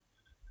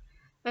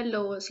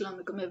Hello,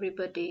 Assalamu alaikum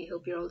everybody.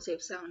 Hope you're all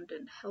safe, sound,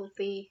 and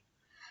healthy.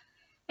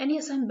 And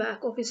yes, I'm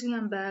back. Obviously,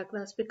 I'm back.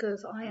 That's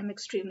because I am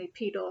extremely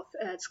peed off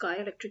at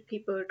Skyelectric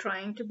people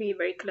trying to be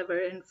very clever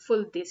in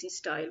full Desi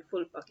style,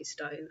 full Paki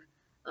style.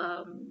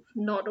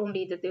 Not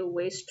only did they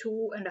waste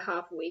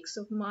 2.5 weeks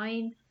of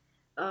mine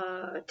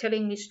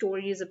telling me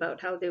stories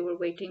about how they were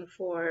waiting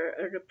for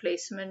a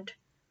replacement,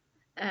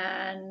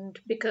 and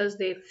because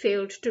they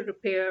failed to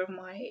repair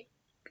my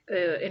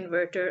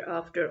inverter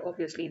after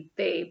obviously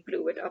they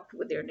blew it up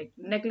with their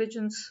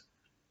negligence.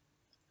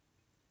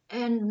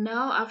 And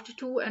now, after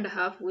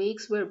 2.5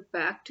 weeks, we're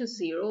back to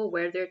zero,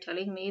 where they're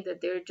telling me that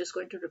they're just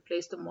going to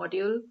replace the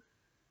module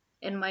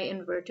in my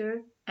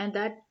inverter. And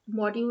that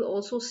module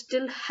also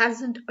still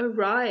hasn't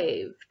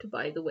arrived,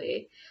 by the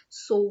way.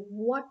 So,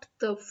 what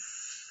the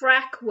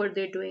frack were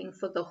they doing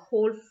for the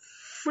whole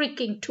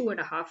freaking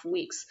 2.5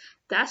 weeks?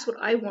 That's what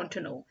I want to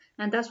know.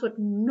 And that's what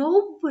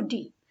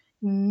nobody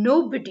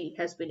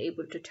has been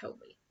able to tell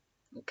me.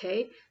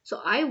 Okay? So,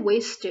 I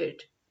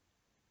wasted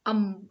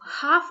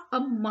half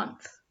a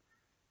month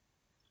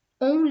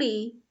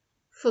only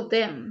for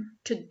them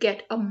to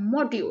get a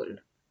module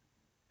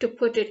to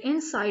put it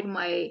inside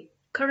my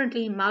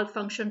currently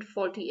malfunctioned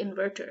faulty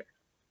inverter.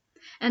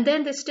 And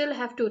then they still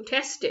have to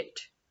test it.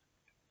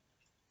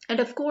 And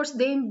of course,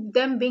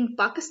 them being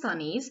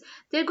Pakistanis,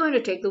 they're going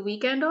to take the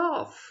weekend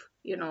off.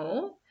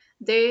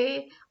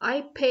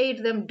 I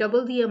paid them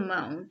double the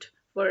amount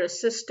for a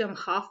system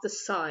half the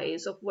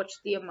size of what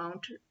the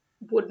amount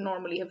would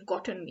normally have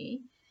gotten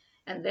me.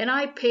 And then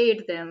I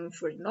paid them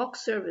for knock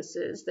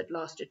services that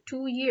lasted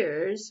 2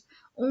 years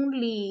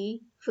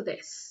only for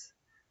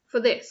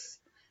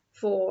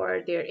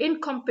their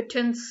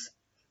incompetence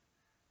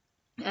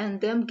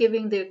and them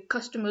giving their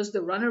customers the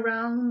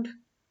runaround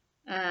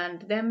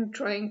and them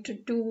trying to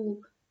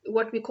do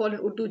what we call in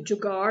Urdu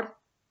jugaad,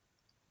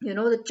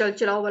 the chal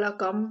chalao wala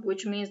kam,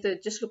 which means they're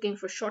just looking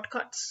for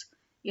shortcuts,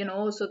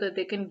 so that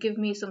they can give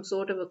me some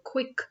sort of a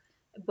quick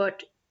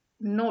but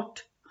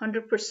not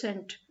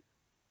 100%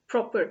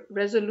 proper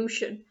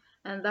resolution.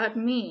 And that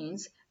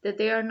means that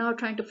they are now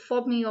trying to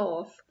fob me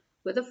off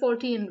with a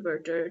faulty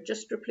inverter,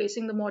 just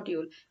replacing the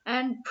module.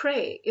 And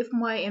pray, if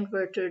my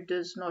inverter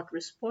does not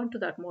respond to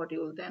that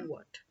module, then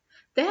what?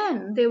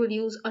 Then they will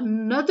use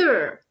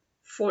another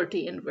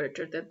faulty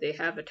inverter that they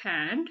have at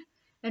hand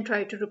and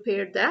try to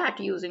repair that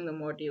using the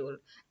module.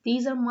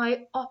 These are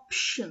my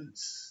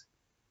options,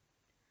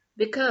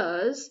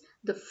 because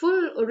the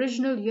full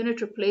original unit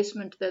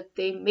replacement that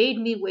they made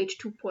me wait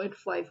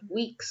 2.5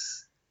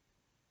 weeks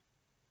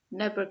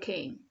never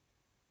came.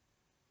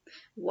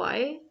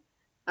 Why?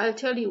 I'll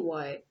tell you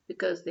why.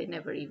 Because they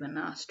never even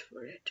asked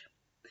for it.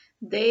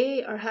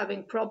 They are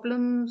having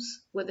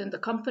problems within the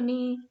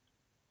company.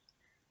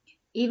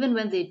 Even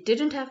when they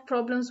didn't have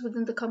problems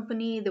within the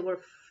company, they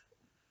were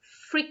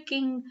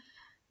freaking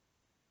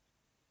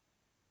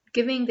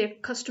giving their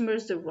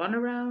customers the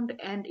runaround.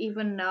 And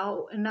even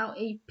now,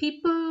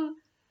 people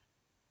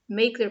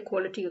make their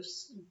quality of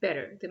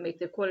better. They make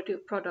their quality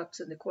of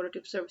products and the quality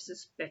of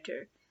services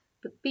better.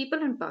 But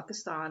people in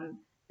Pakistan,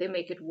 they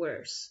make it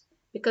worse,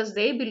 because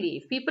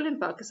people in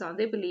Pakistan,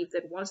 they believe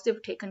that once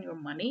they've taken your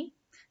money,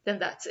 then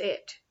that's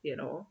it.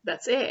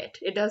 That's it.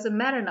 It doesn't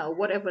matter now,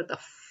 whatever the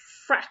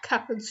frack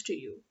happens to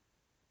you.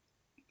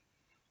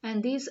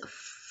 And these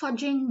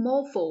fudging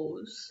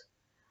mofos,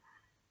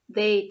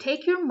 they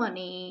take your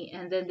money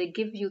and then they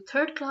give you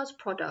third class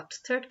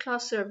products, third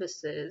class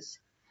services,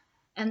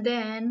 and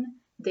then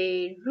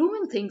they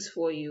ruin things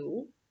for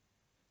you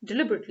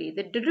deliberately.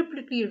 They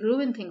deliberately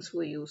ruin things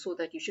for you so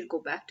that you should go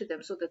back to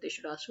them, so that they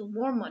should ask for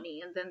more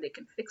money, and then they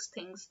can fix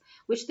things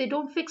which they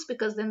don't fix,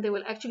 because then they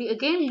will actually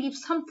again leave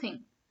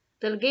something.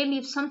 They'll again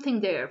leave something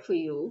there for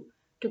you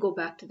to go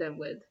back to them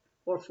with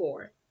or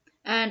for.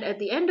 And at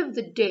the end of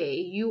the day,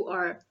 you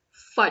are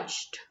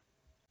fudged.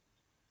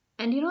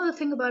 And the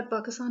thing about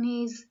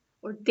Pakistanis,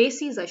 or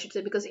Desis, I should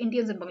say, because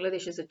Indians and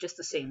Bangladeshis are just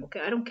the same, okay?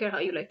 I don't care how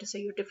you like to say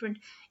you're different.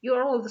 You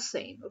are all the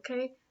same,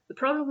 okay? The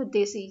problem with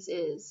Desis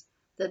is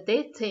that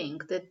they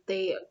think that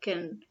they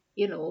can,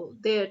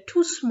 they're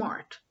too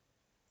smart.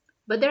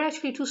 But they're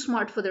actually too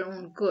smart for their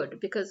own good,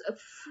 because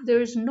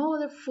there is no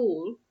other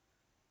fool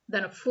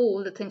than a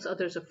fool that thinks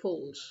others are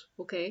fools,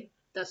 okay?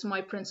 That's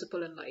my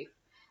principle in life.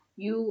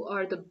 You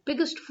are the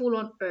biggest fool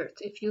on earth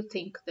if you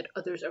think that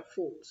others are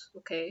fools,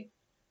 okay?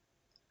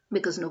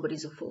 Because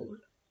nobody's a fool.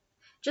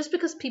 Just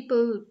because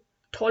people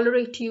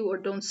tolerate you or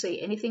don't say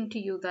anything to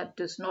you, that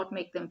does not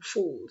make them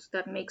fools.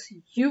 That makes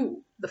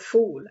you the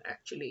fool,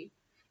 actually.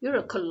 You're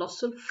a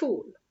colossal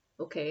fool,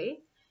 okay?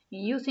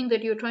 You think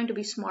that you're trying to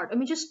be smart. I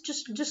mean,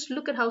 just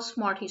look at how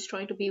smart he's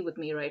trying to be with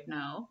me right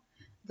now,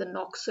 the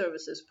knock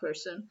services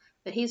person,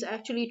 that he's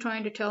actually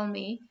trying to tell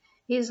me.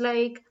 He's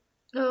like,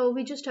 oh,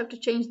 we just have to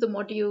change the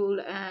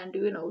module, and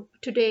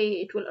today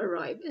it will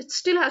arrive. It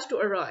still has to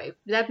arrive.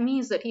 That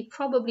means that he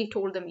probably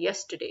told them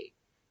yesterday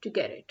to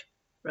get it,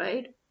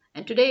 right?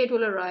 And today it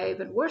will arrive,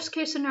 and worst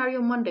case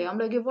scenario, Monday. I'm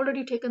like, you've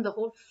already taken the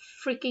whole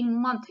freaking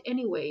month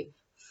anyway.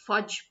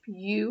 Fudge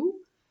you.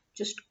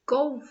 Just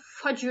go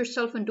fudge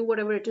yourself and do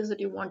whatever it is that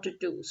you want to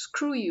do.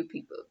 Screw you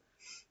people.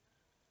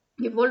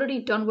 You've already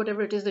done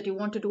whatever it is that you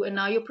want to do, and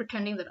now you're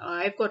pretending that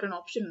I've got an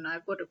option and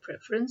I've got a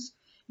preference.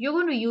 You're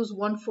going to use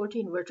one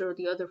faulty inverter or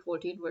the other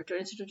faulty inverter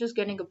instead of just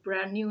getting a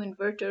brand new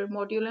inverter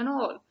module and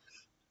all.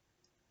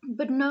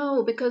 But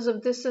no, because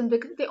of this and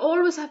because they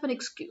always have an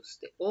excuse.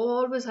 They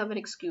always have an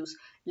excuse.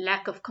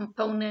 Lack of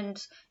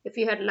components. If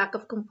you had lack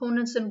of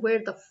components, then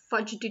where the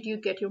fudge did you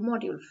get your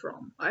module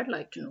from? I'd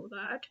like to know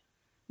that.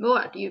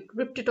 What, you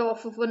ripped it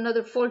off of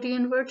another faulty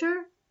inverter?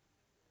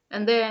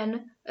 And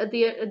then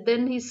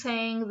then he's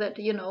saying that,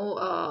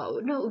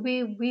 no,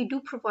 we do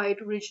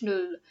provide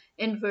original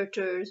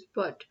inverters,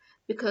 but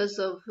because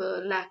of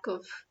lack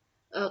of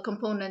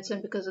components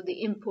and because of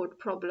the import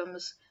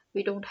problems,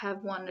 we don't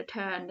have one at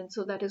hand, and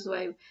so that is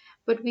why.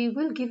 But we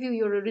will give you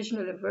your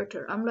original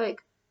inverter. I'm like,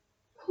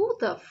 who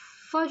the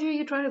fudge are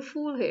you trying to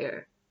fool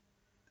here?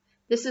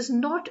 This is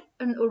not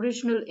an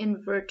original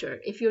inverter.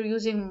 If you're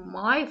using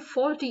my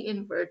faulty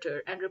inverter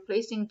and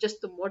replacing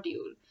just the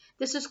module,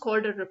 this is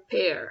called a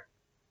repair.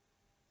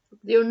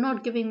 You're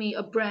not giving me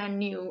a brand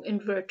new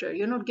inverter.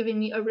 You're not giving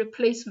me a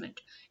replacement.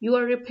 You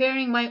are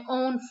repairing my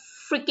own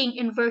freaking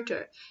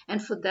inverter.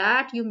 And for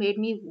that, you made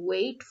me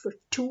wait for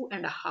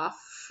 2.5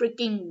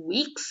 freaking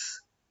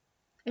weeks?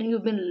 And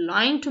you've been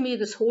lying to me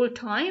this whole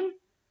time?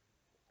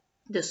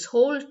 This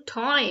whole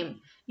time,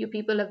 you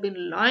people have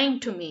been lying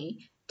to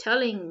me,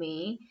 telling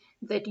me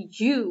that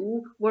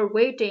you were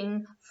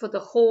waiting for the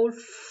whole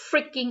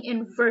freaking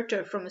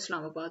inverter from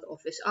Islamabad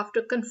office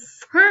after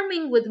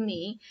confirming with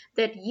me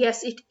that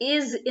yes, it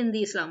is in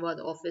the Islamabad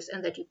office,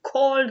 and that you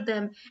called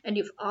them and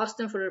you've asked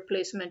them for a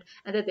replacement,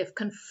 and that they've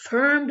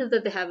confirmed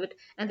that they have it,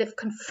 and they've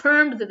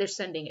confirmed that they're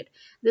sending it.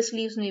 This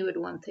leaves me with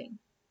one thing.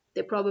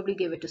 They probably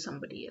gave it to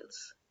somebody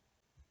else.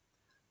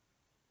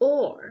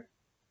 Or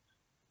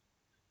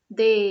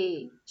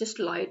they just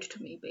lied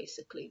to me,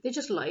 basically. They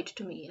just lied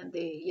to me, and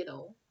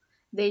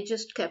they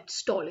just kept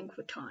stalling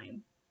for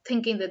time,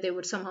 thinking that they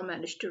would somehow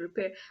manage to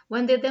repair,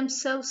 when they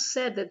themselves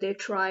said that they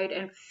tried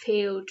and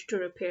failed to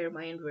repair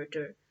my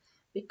inverter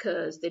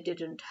because they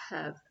didn't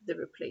have the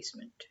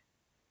replacement.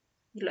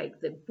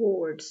 Like the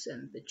boards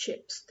and the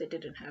chips, they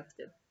didn't have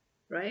them,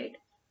 right?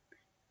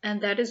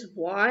 And that is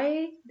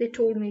why they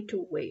told me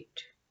to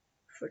wait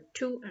for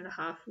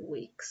 2.5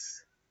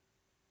 weeks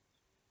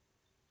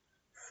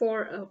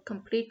for a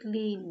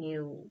completely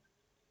new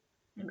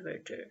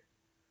inverter,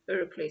 a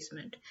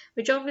replacement,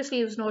 which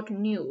obviously was not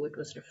new, it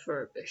was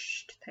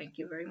refurbished. Thank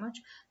you very much.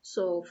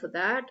 So for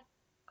that,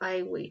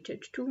 I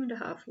waited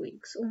 2.5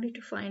 weeks only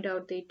to find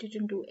out they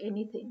didn't do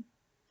anything.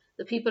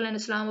 The people in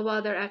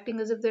Islamabad are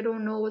acting as if they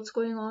don't know what's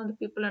going on. The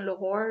people in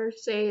Lahore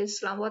say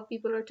Islamabad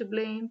people are to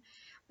blame.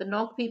 The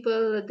NOC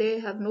people, they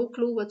have no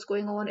clue what's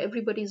going on.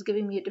 Everybody's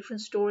giving me a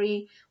different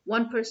story.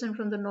 One person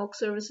from the NOC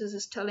services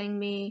is telling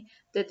me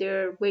that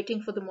they're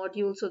waiting for the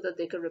module so that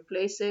they can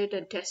replace it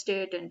and test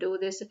it and do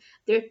this.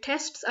 Their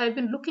tests, I've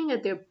been looking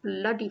at their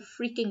bloody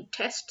freaking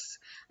tests.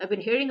 I've been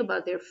hearing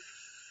about their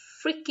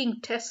freaking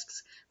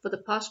tests for the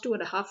past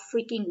 2.5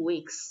 freaking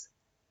weeks.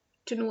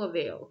 To no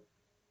avail.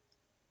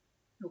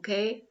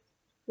 Okay?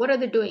 What are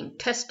they doing?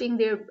 Testing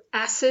their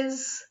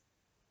asses?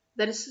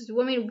 That is,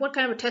 I mean, what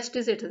kind of a test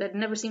is it that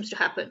never seems to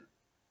happen?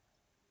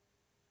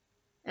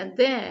 And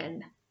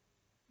then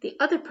the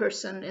other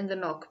person in the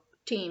NOC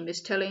team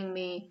is telling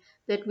me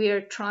that we are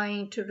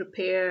trying to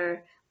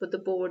repair, but the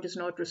board is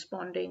not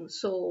responding.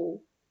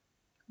 So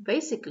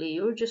basically,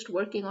 you're just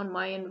working on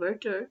my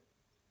inverter.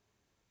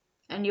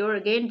 And you're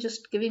again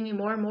just giving me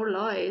more and more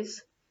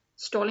lies,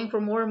 stalling for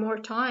more and more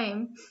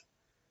time.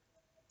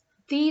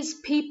 These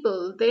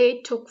people,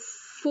 they took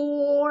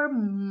 4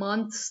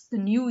 months. The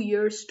new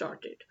year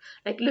started.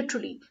 Like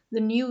literally, the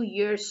new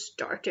year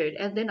started.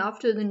 And then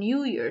after the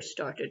new year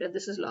started, and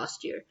this is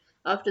last year,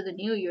 after the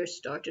new year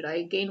started, I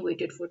again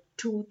waited for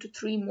 2 to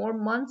 3 more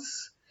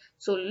months.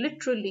 So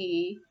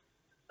literally,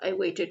 I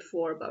waited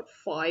for about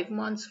 5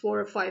 months,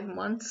 4 or 5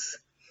 months.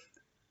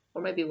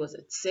 Or maybe was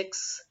it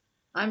 6?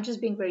 I'm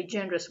just being very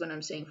generous when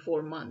I'm saying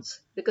 4 months,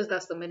 because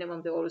that's the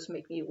minimum. They always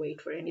make me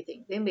wait for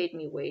anything. They made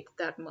me wait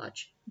that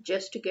much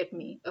just to get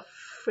me a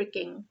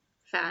freaking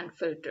fan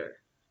filter.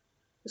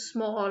 A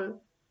small,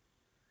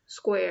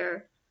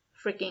 square,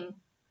 freaking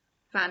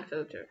fan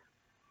filter.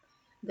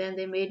 Then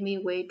they made me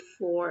wait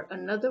for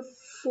another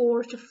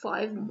 4 to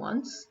 5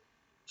 months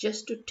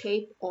just to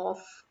tape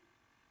off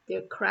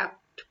their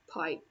cracked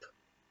pipe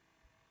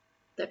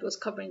that was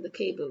covering the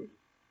cable.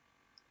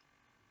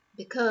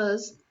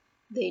 Because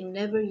they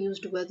never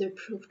used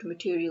weatherproofed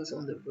materials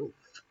on the roof.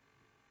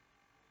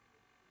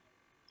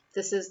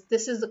 This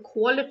is the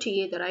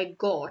quality that I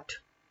got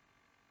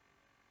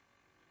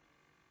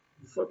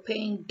for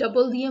paying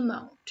double the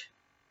amount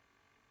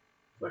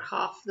for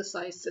half the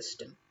size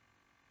system.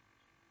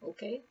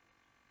 Okay?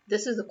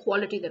 This is the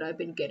quality that I've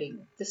been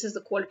getting. This is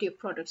the quality of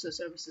products or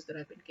services that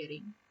I've been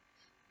getting.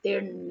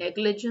 Their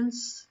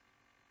negligence,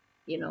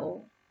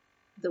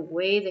 the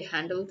way they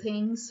handle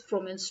things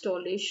from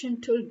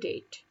installation till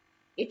date,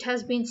 it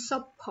has been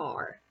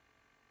subpar,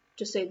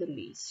 to say the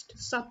least.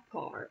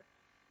 Subpar.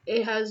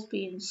 it has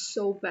been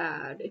so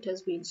bad. It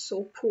has been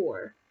so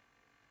poor.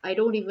 I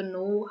don't even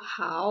know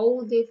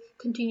how they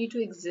continue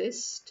to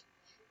exist,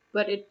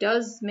 but it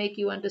does make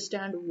you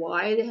understand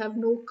why they have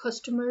no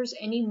customers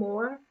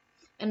anymore.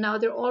 And now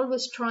they're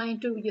always trying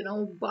to,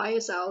 buy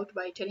us out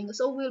by telling us,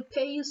 oh, we'll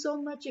pay you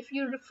so much if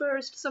you refer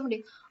us to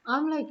somebody.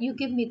 I'm like, you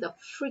give me the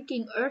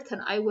freaking earth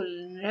and I will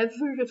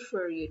never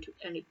refer you to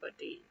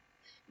anybody.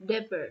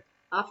 Never.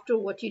 After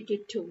what you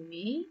did to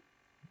me,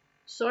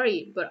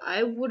 sorry, but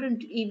I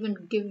wouldn't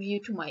even give you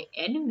to my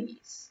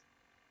enemies.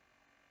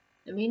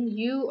 I mean,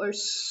 you are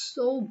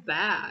so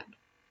bad,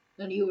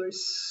 and you are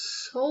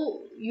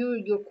so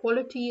your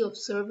quality of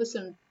service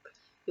and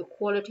your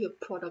quality of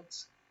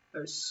products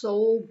are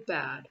so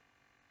bad.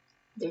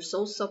 They're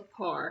so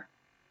subpar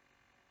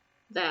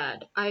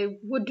that I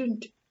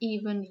wouldn't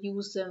even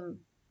use them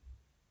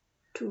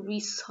to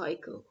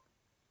recycle.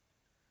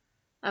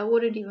 I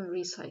wouldn't even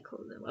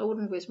recycle them. I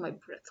wouldn't waste my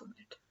breath on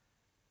it.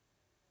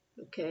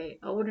 Okay,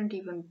 I wouldn't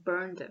even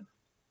burn them.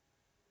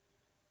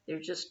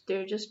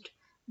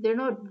 They're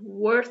not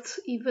worth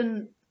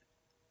even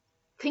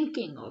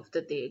thinking of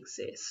that they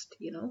exist.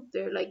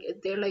 They're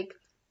like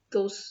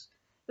those.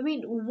 I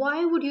mean,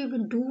 why would you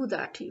even do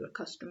that to your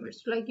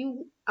customers? Like,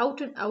 you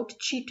out and out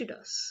cheated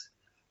us.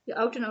 You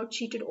out and out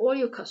cheated all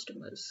your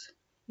customers.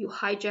 You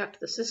hijacked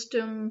the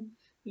system.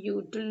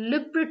 You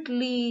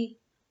deliberately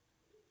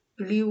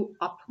blew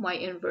up my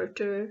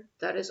inverter.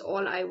 That is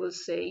all I will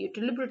say. You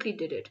deliberately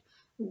did it.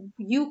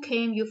 You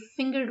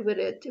fingered with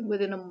it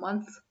within a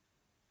month.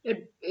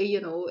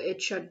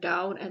 It shut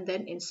down, and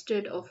then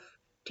instead of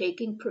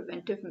taking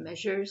preventive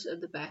measures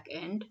at the back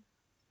end,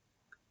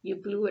 you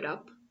blew it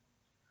up.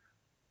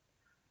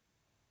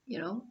 you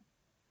know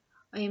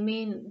I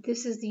mean,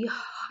 this is the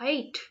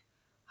height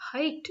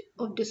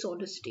of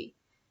dishonesty,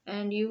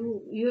 and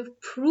you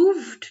have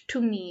proved to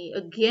me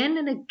again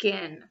and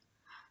again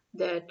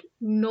that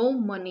no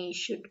money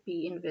should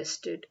be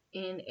invested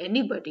in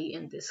anybody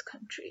in this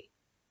country,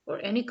 or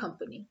any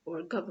company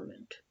or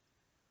government,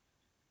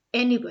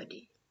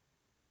 anybody.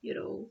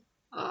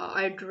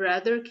 I'd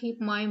rather keep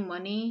my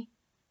money.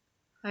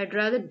 I'd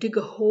rather dig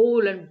a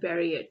hole and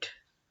bury it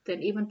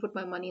than even put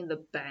my money in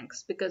the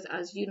banks, because,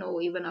 as you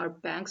know, even our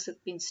banks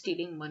have been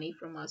stealing money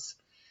from us,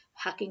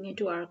 hacking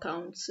into our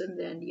accounts, and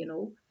then,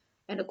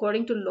 and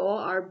according to law,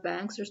 our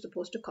banks are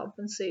supposed to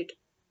compensate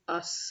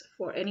us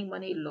for any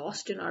money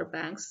lost in our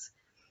banks,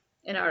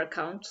 in our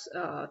accounts,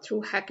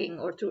 through hacking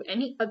or through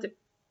any other,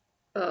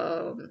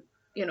 um,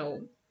 you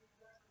know,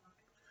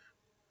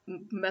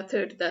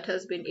 method that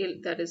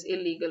is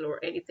illegal or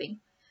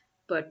anything.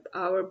 But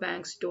our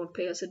banks don't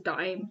pay us a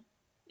dime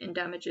in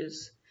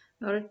damages,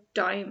 not a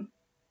dime.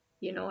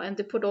 And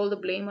they put all the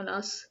blame on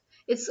us.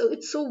 It's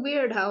so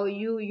weird how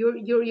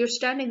you're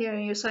standing there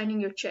and you're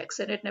signing your checks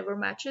and it never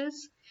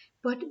matches,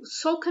 but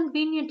so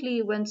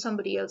conveniently when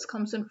somebody else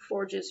comes and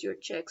forges your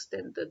checks,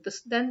 then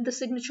the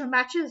signature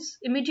matches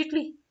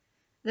immediately.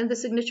 And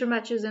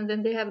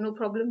then they have no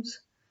problems.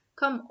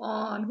 Come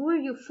on, who are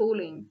you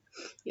fooling?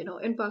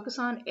 In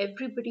Pakistan,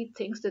 everybody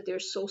thinks that they're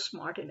so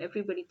smart and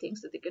everybody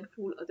thinks that they can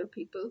fool other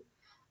people,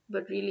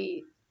 but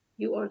really,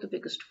 you are the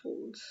biggest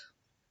fools.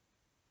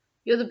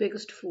 You're the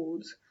biggest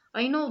fools.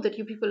 I know that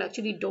you people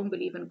actually don't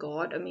believe in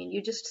God. I mean,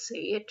 you just say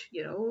it,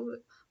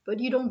 but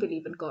you don't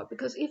believe in God,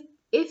 because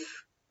if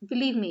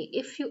believe me,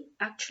 if you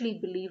actually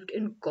believed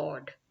in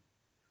God,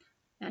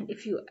 and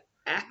if you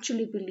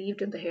actually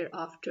believed in the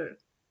hereafter,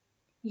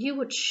 you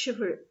would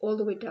shiver all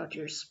the way down to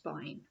your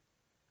spine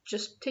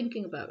just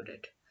thinking about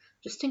it,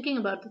 just thinking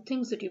about the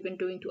things that you've been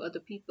doing to other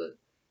people.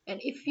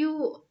 And if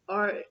you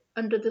are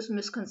under this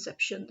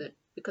misconception that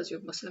because you're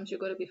Muslims, you're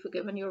going to be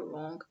forgiven, you're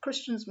wrong.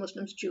 Christians,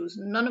 Muslims, Jews,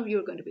 none of you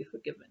are going to be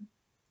forgiven.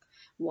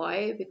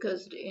 Why?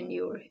 Because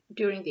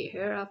during the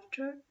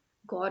hereafter,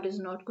 God is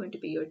not going to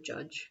be your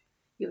judge.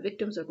 Your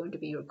victims are going to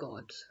be your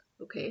gods.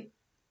 Okay?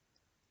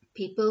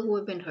 People who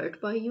have been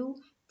hurt by you,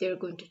 they're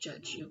going to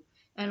judge you.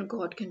 And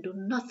God can do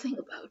nothing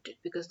about it,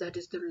 because that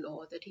is the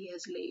law that He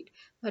has laid.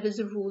 That is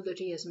the rule that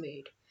He has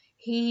made.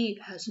 He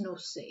has no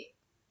say.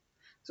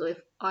 So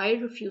if I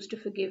refuse to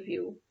forgive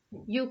you,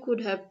 you could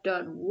have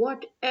done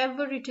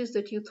whatever it is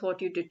that you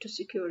thought you did to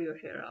secure your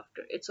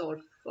hereafter. It's all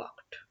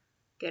fucked.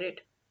 Get it?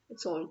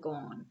 It's all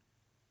gone.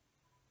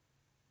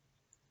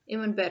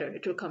 Even better,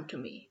 it will come to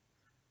me.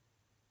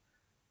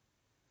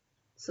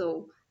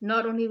 So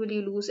not only will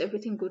you lose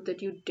everything good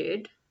that you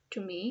did to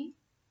me,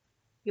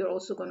 you're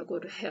also going to go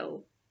to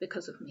hell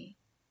because of me.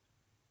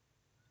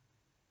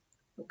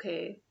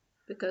 Okay?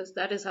 Because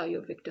that is how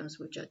your victims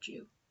will judge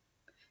you.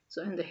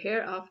 So in the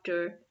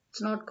hereafter,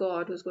 it's not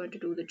God who's going to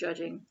do the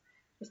judging,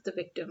 it's the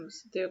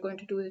victims. They're going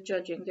to do the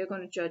judging, they're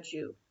going to judge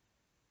you.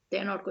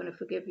 They're not going to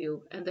forgive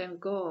you. And then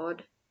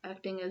God,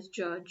 acting as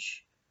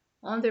judge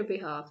on their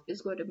behalf,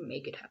 is going to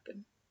make it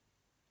happen.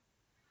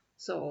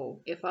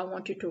 So if I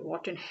want you to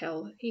rot in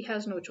hell, He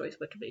has no choice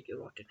but to make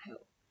you rot in hell.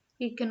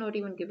 He cannot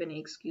even give any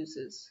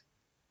excuses.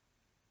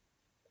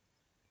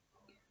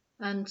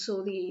 And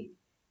so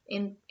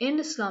in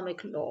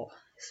Islamic law,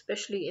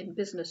 especially in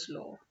business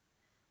law,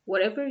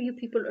 whatever you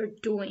people are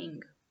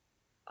doing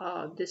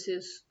this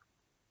is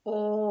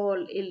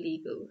all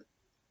illegal,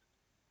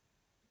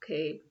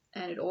 okay,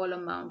 and it all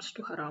amounts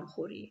to haram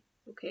khori,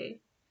 okay.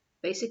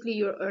 Basically,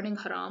 you're earning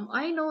haram.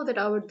 I know that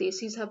our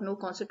desis have no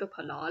concept of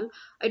halal.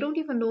 I don't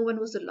even know when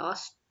was the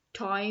last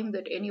time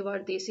that any of our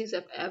desis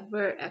have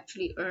ever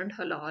actually earned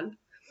halal.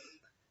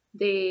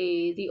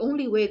 The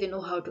only way they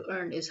know how to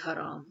earn is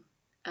haram,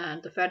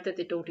 and the fact that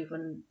they don't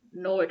even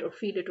know it or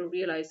feel it or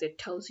realize it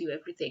tells you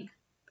everything.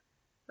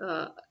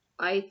 uh,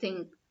 I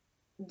think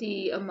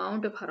the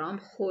amount of haram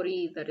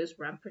khori that is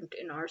rampant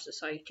in our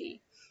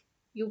society,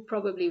 you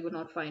probably would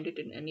not find it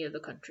in any other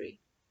country.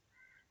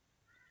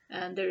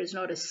 And there is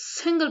not a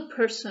single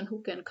person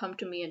who can come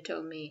to me and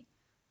tell me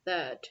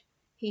that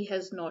he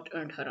has not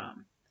earned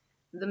haram.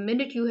 The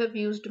minute you have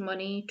used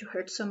money to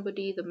hurt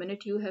somebody, the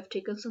minute you have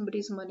taken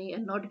somebody's money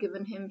and not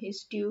given him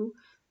his due,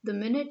 the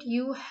minute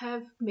you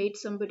have made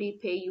somebody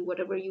pay you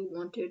whatever you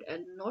wanted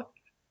and not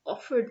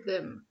offered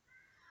them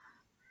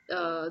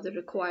the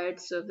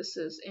required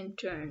services in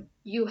turn,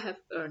 you have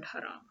earned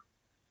haram.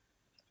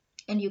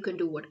 And you can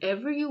do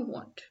whatever you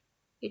want.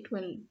 It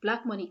will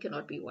black money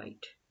cannot be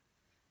white.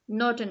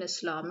 Not in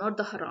Islam, not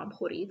the haram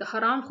khori. The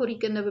haram khori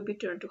can never be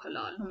turned to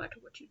halal, no matter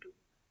what you do.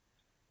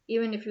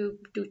 Even if you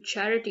do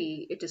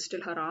charity, it is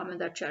still haram, and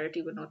that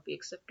charity will not be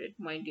accepted,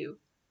 mind you.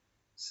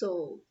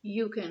 So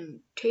you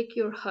can take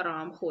your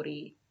haram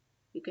khori,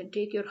 you can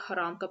take your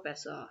haram ka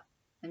paisa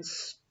and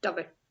stuff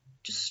it,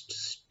 just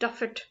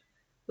stuff it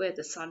where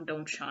the sun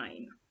don't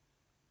shine.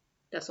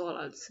 That's all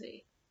I'll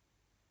say.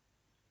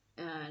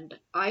 And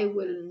I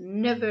will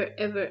never,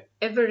 ever,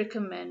 ever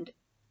recommend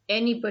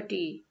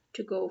anybody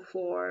to go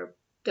for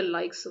the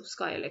likes of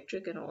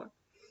Skyelectric and all.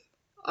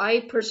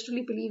 I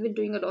personally believe in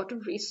doing a lot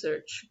of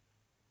research,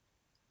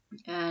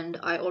 and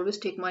I always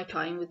take my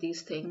time with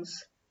these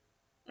things.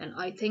 And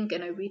I think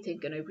and I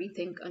rethink and I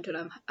rethink until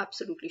I'm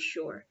absolutely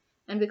sure.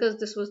 And because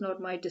this was not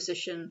my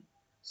decision,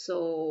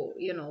 so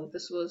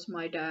this was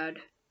my dad,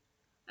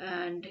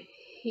 and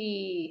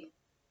he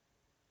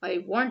I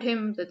warned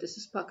him that this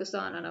is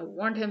Pakistan, and I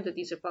warned him that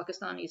these are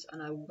Pakistanis,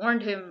 and I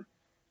warned him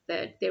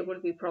that there will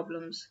be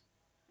problems.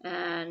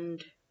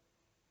 And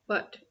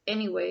but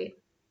anyway,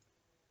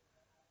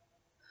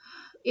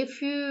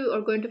 if you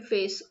are going to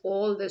face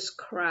all this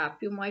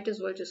crap, you might as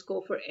well just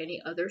go for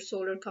any other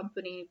solar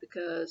company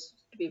because,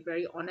 to be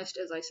very honest,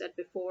 as I said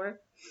before,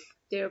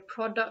 their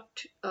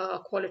product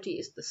quality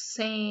is the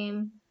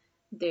same,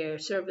 their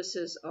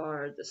services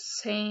are the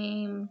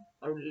same,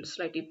 or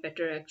slightly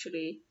better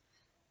actually.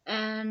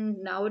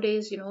 And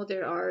nowadays,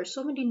 there are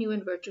so many new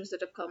inverters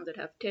that have come that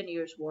have 10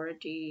 years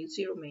warranty,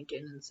 zero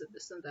maintenance, and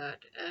this and that.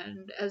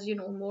 And as you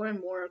know, more and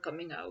more are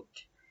coming out.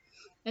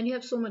 And you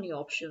have so many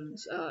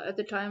options. At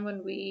the time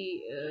when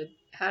we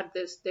had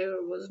this,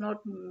 there was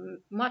not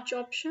much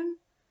option,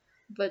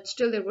 but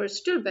still there were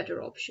still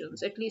better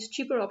options, at least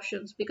cheaper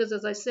options. Because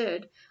as I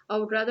said, I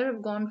would rather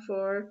have gone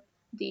for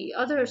the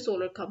other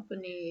solar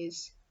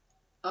companies,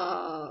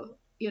 uh,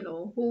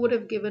 who would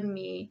have given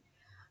me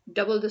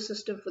double the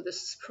system for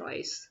this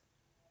price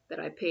that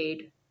I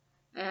paid,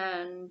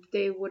 and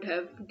they would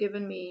have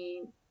given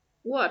me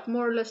what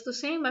more or less the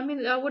same. I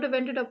mean, I would have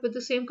ended up with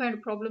the same kind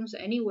of problems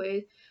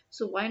anyway.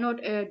 So why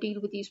not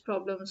deal with these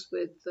problems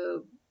with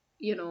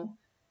you know,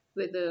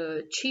 with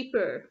a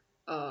cheaper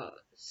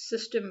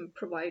system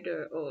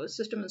provider or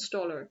system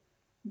installer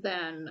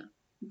than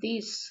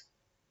these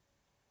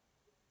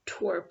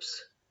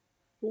twerps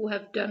who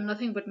have done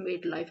nothing but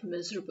made life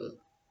miserable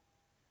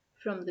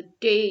from the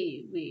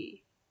day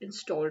we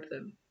installed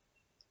them.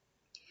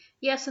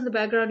 Yes, in the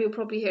background you're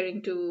probably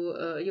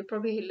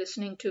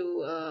listening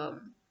to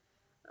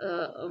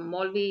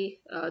Molvi.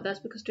 That's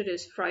because today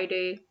is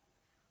Friday.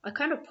 I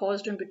kind of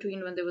paused in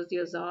between when there was the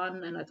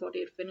azan, and I thought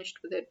he had finished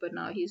with it, but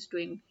now he's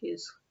doing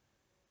his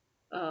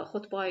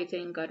khutbah, I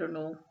think. I don't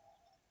know.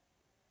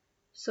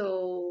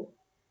 So,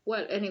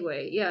 well,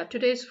 anyway, yeah,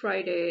 today's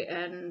Friday,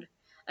 and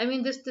I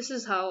mean, this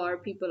is how our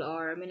people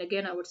are. I mean,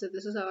 again, I would say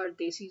this is how our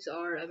desis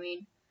are. I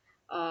mean,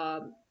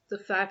 the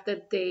fact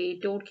that they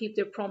don't keep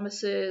their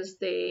promises,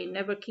 they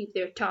never keep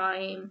their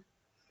time.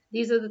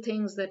 These are the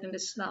things that in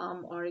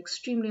Islam are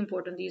extremely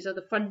important. These are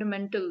the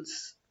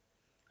fundamentals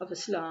of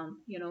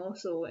Islam.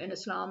 So in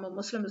Islam, a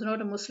Muslim is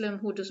not a Muslim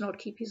who does not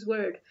keep his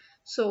word.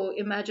 So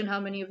imagine how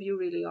many of you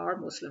really are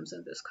Muslims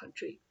in this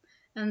country.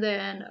 And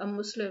then a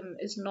Muslim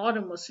is not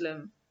a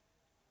Muslim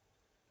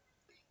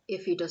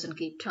if he doesn't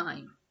keep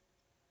time.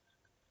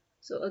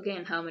 So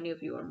again, how many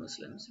of you are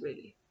Muslims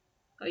really?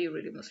 Are you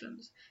really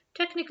Muslims?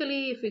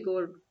 Technically, if we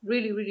go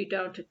really, really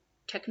down to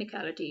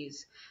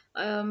technicalities,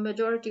 a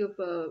majority of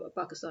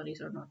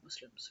Pakistanis are not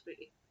Muslims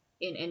really,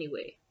 in any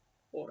way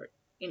or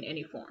in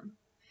any form.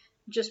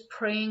 Just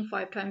praying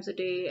 5 times a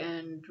day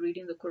and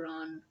reading the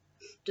Quran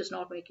does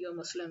not make you a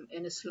Muslim.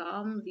 In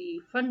Islam, the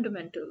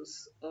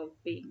fundamentals of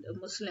being a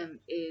Muslim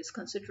is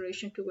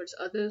consideration towards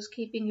others,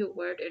 keeping your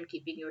word, and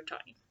keeping your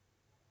time.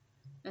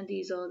 And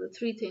these are the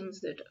three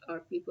things that our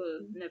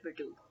people never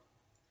do.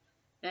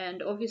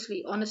 And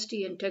obviously,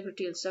 honesty,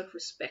 integrity, and self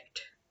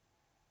respect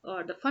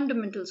are the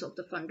fundamentals of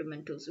the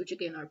fundamentals, which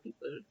again our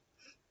people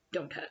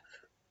don't have.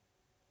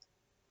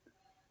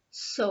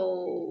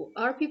 So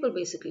our people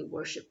basically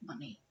worship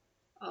money.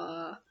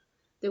 Uh,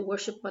 they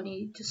worship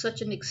money to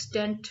such an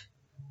extent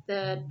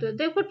that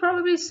they would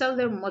probably sell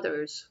their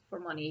mothers for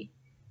money.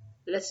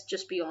 Let's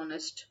just be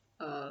honest.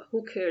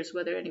 Who cares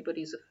whether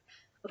anybody's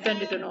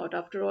offended or not?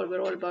 After all,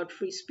 we're all about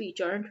free speech,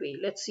 aren't we?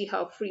 Let's see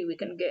how free we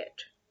can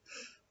get.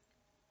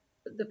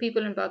 The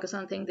people in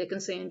Pakistan think they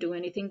can say and do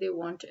anything they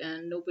want,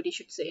 and nobody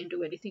should say and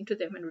do anything to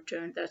them in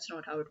return. That's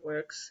not how it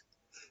works.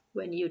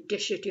 When you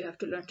dish it, you have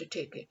to learn to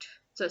take it.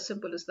 It's as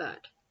simple as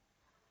that.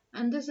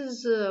 And this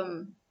is,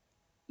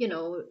 you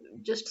know,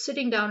 just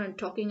sitting down and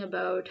talking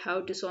about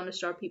how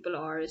dishonest our people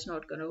are is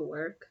not going to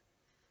work.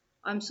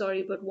 I'm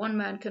sorry, but one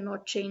man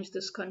cannot change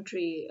this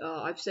country.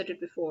 I've said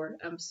it before,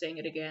 I'm saying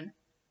it again.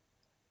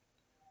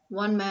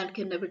 One man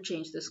can never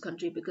change this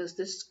country because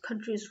this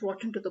country is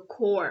rotten to the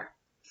core.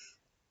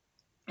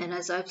 And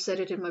as I've said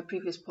it in my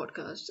previous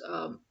podcast,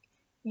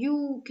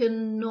 you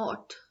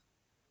cannot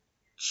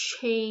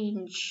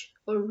change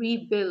or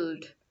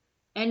rebuild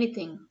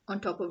anything on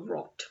top of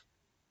rot.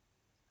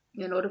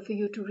 In order for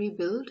you to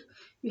rebuild,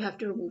 you have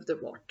to remove the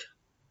rot.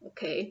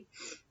 Okay?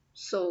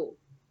 So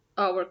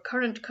our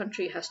current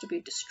country has to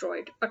be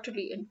destroyed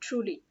utterly and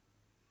truly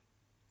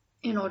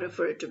in order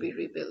for it to be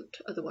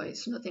rebuilt.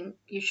 Otherwise, nothing,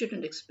 you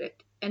shouldn't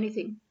expect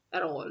anything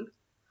at all.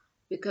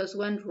 Because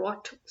when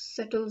rot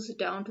settles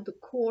down to the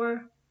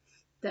core,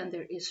 then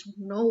there is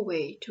no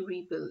way to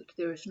rebuild.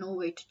 There is no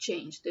way to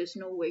change. There's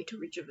no way to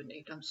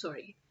rejuvenate. I'm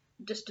sorry.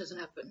 It just doesn't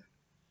happen.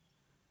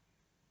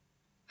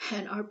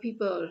 And our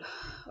people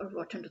are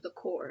rotten to the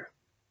core.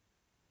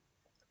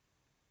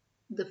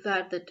 The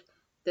fact that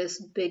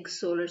this big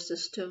solar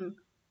system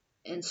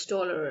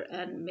installer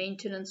and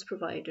maintenance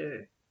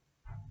provider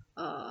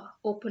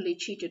openly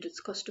cheated its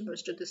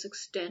customers to this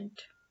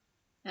extent,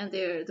 and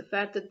the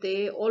fact that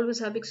they always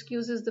have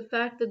excuses, the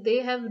fact that they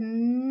have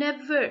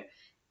never,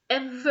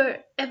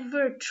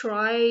 ever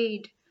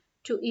tried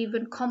to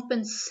even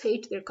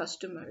compensate their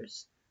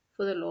customers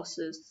for the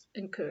losses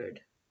incurred.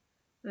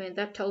 I mean,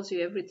 that tells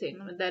you everything.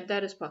 I mean,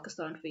 that is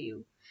Pakistan for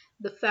you.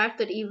 The fact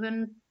that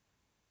even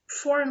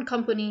foreign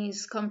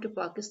companies come to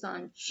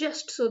Pakistan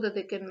just so that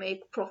they can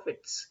make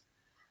profits,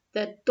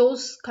 that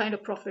those kind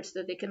of profits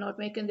that they cannot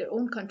make in their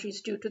own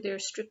countries due to their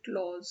strict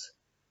laws,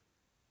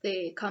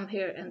 they come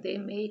here and they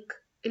make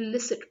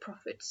illicit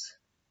profits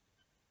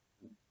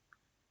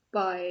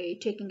by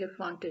taking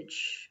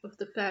advantage of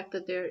the fact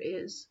that there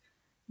is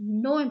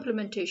no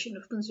implementation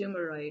of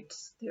consumer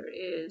rights, there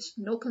is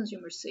no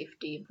consumer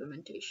safety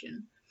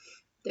implementation,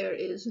 there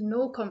is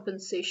no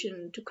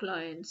compensation to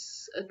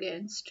clients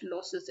against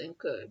losses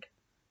incurred.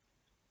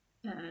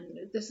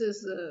 And this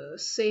is a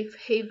safe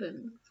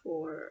haven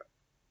for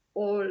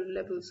all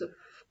levels of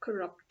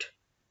corrupt,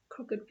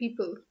 crooked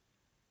people.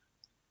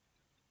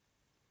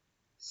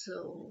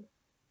 So,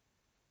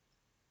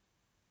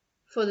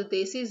 for the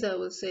Desis, I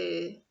will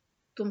say,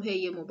 tumhe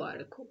ye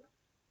mubarak ho.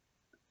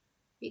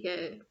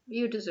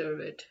 You deserve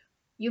it.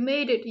 You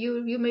made it.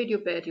 You made your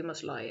bed. You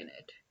must lie in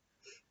it.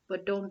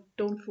 But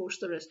don't force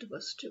the rest of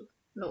us to.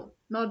 No,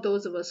 not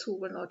those of us who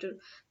were not.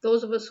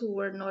 Those of us who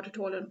were not at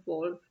all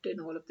involved in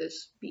all of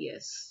this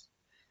BS.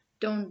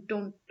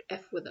 Don't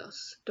f with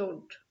us.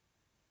 Don't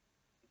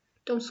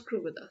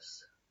screw with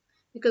us.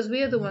 Because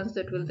we are the ones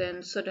that will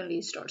then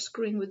suddenly start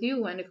screwing with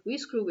you, and if we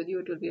screw with you,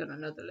 it will be on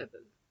another level.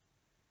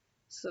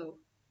 So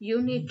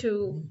you need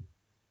to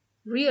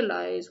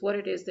realize what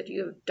it is that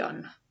you have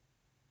done,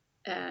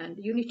 and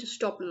you need to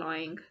stop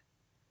lying.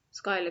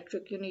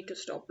 Skyelectric, you need to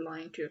stop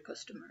lying to your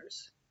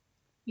customers.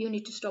 You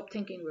need to stop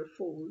thinking we're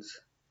fools.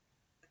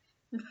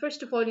 And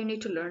first of all, you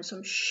need to learn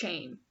some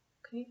shame.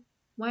 Okay?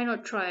 Why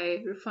not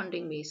try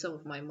refunding me some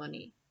of my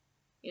money?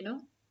 You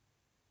know?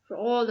 For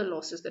all the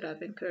losses that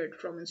I've incurred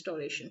from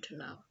installation to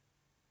now.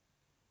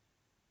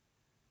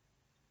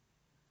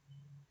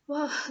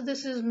 Well,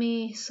 this is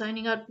me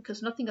signing out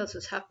because nothing else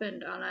has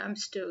happened, and I'm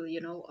still,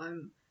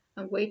 I'm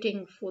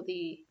waiting for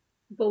the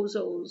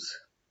bozos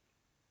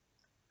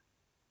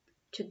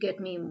to get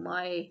me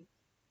my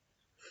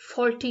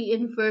faulty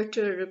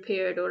inverter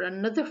repaired or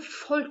another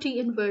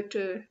faulty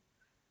inverter.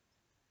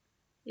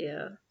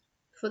 Yeah,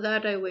 for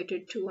that I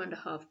waited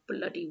 2.5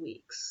 bloody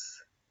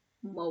weeks.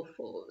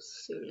 Mofos,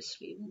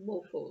 seriously,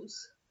 mofos.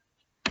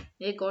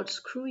 May God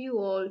screw you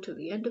all to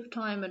the end of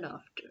time and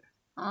after.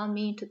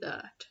 Amen to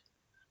that.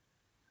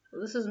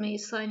 Well, this is me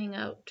signing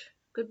out.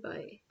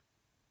 Goodbye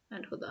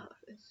and Khuda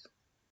Hafiz.